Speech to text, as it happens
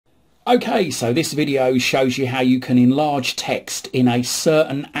Okay, so this video shows you how you can enlarge text in a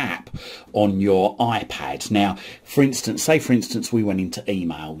certain app on your iPad. Now, for instance, we went into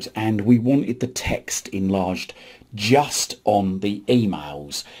emails and we wanted the text enlarged just on the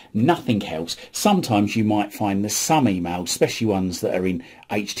emails, nothing else. Sometimes you might find there's some emails, especially ones that are in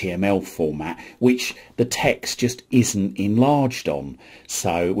HTML format, which the text just isn't enlarged on.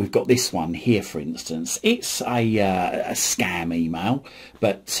 So we've got this one here, for instance. It's a scam email,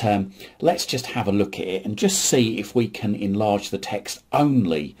 but let's just have a look at it and just see if we can enlarge the text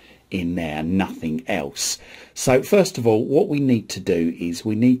only in there, nothing else. So first of all, what we need to do is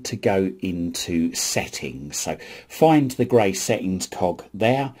we need to go into settings. So find the grey settings cog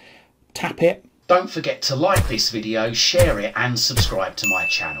there, tap it. Don't forget to like this video, share it and subscribe to my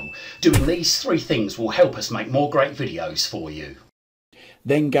channel. Doing these three things will help us make more great videos for you.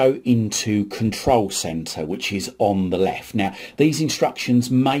 Then go into Control Center, which is on the left. Now, these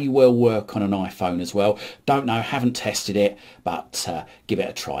instructions may well work on an iPhone as well. Don't know, haven't tested it, but give it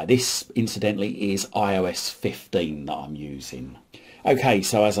a try. This, incidentally, is iOS 15 that I'm using. Okay,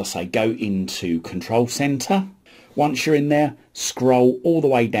 so as I say, go into Control Center. Once you're in there, scroll all the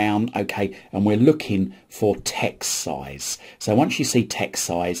way down, okay, and we're looking for text size. So once you see text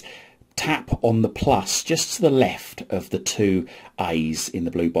size, tap on the plus just to the left of the two A's in the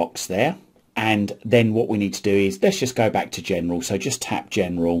blue box there, and then what we need to do is let's just go back to general. So just tap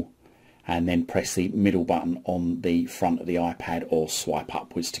general and then press the middle button on the front of the iPad or swipe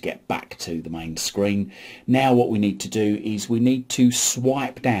upwards to get back to the main screen. Now what we need to do is we need to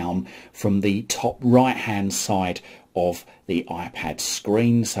swipe down from the top right hand side of the iPad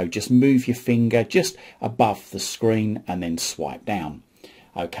screen. So just move your finger just above the screen and then swipe down.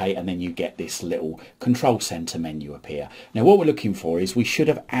 Okay, and then you get this little Control Center menu appear. Now what we're looking for is we should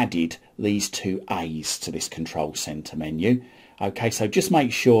have added these two A's to this Control Center menu. Okay, so just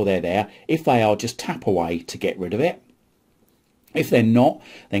make sure they're there. If they are, just tap away to get rid of it. If they're not,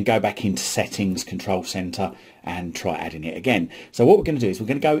 then go back into Settings, Control Center and try adding it again. So what we're going to do is we're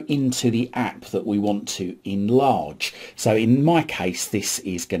going to go into the app that we want to enlarge. So in my case, this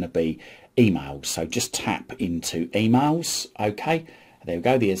is going to be emails. So just tap into emails. Okay. There we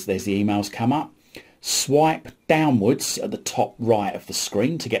go, there's the emails come up. Swipe downwards at the top right of the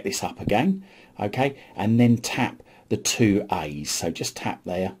screen to get this up again, okay, and then tap the two A's. So just tap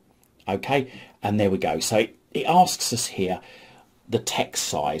there, okay, and there we go. So it asks us here the text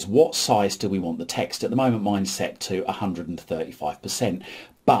size. What size do we want the text? At the moment mine's set to 135%,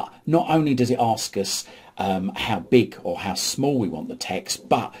 but not only does it ask us how big or how small we want the text,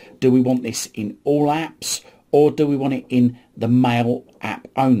 but do we want this in all apps or do we want it in the Mail app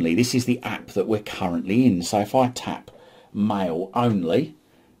only? This is the app that we're currently in. So if I tap Mail only,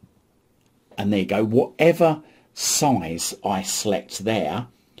 and there you go, whatever size I select there,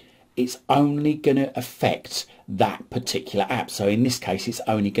 it's only going to affect that particular app. So in this case, it's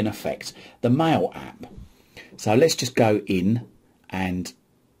only going to affect the Mail app. So let's just go in and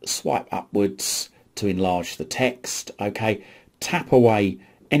swipe upwards to enlarge the text. Okay, tap away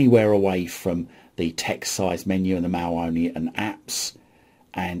anywhere away from the text size menu and the Mail only and apps,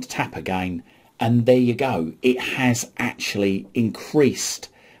 and tap again, and there you go. It has actually increased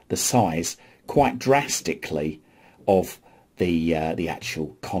the size quite drastically of the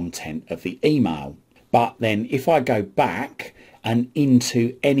actual content of the email. But then if I go back and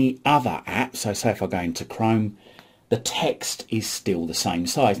into any other app, so say if I go into Chrome, the text is still the same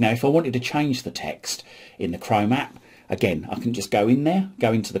size. Now if I wanted to change the text in the Chrome app, again I can just go in there,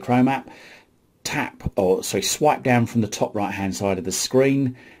 go into the Chrome app, swipe down from the top right hand side of the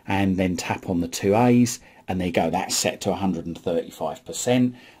screen and then tap on the two A's, and there you go, that's set to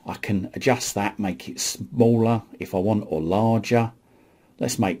 135%. I can adjust that, make it smaller if I want or larger.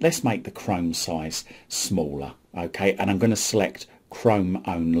 Let's make the Chrome size smaller, okay, and I'm going to select Chrome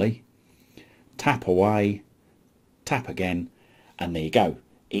only, tap away, tap again, and there you go,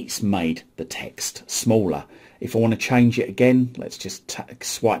 it's made the text smaller. If I want to change it again, let's just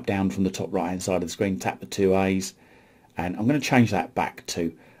swipe down from the top right hand side of the screen, tap the two A's, and I'm going to change that back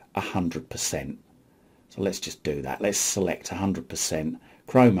to 100%. So let's just do that. Let's select 100%,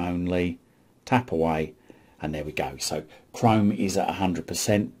 Chrome only, tap away, and there we go. So Chrome is at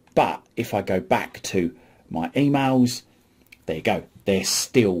 100%, but if I go back to my emails, there you go, they're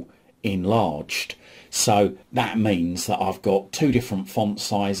still enlarged. So that means that I've got two different font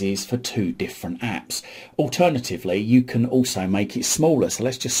sizes for two different apps. Alternatively, you can also make it smaller. So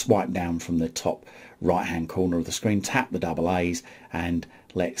let's just swipe down from the top right hand corner of the screen, tap the double A's, and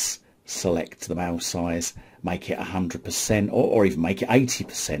let's select the Mail size, make it 100%, or even make it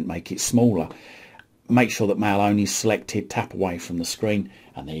 80%, make it smaller. Make sure that Mail only is selected, tap away from the screen,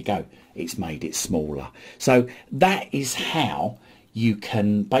 and there you go, it's made it smaller. So that is how you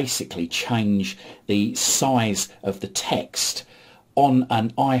can basically change the size of the text on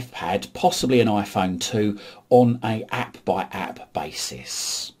an iPad, possibly an iPhone 2, on a app by app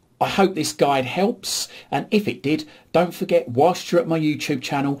basis. I hope this guide helps, and if it did, don't forget, whilst you're at my YouTube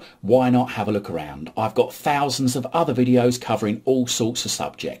channel, why not have a look around? I've got thousands of other videos covering all sorts of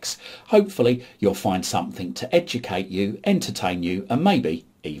subjects. Hopefully you'll find something to educate you, entertain you, and maybe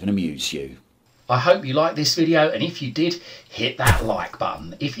even amuse you. I hope you liked this video, and if you did, hit that like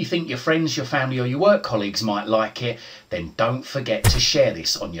button. If you think your friends, your family or your work colleagues might like it, then don't forget to share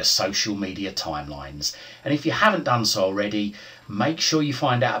this on your social media timelines. And if you haven't done so already, make sure you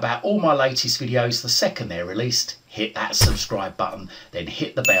find out about all my latest videos the second they're released. Hit that subscribe button, then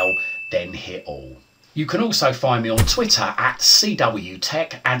hit the bell, then hit all. You can also find me on Twitter at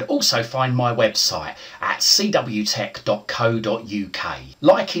CWTech, and also find my website at cwtech.co.uk.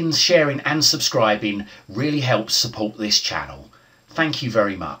 Liking, sharing and subscribing really helps support this channel. Thank you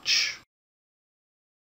very much.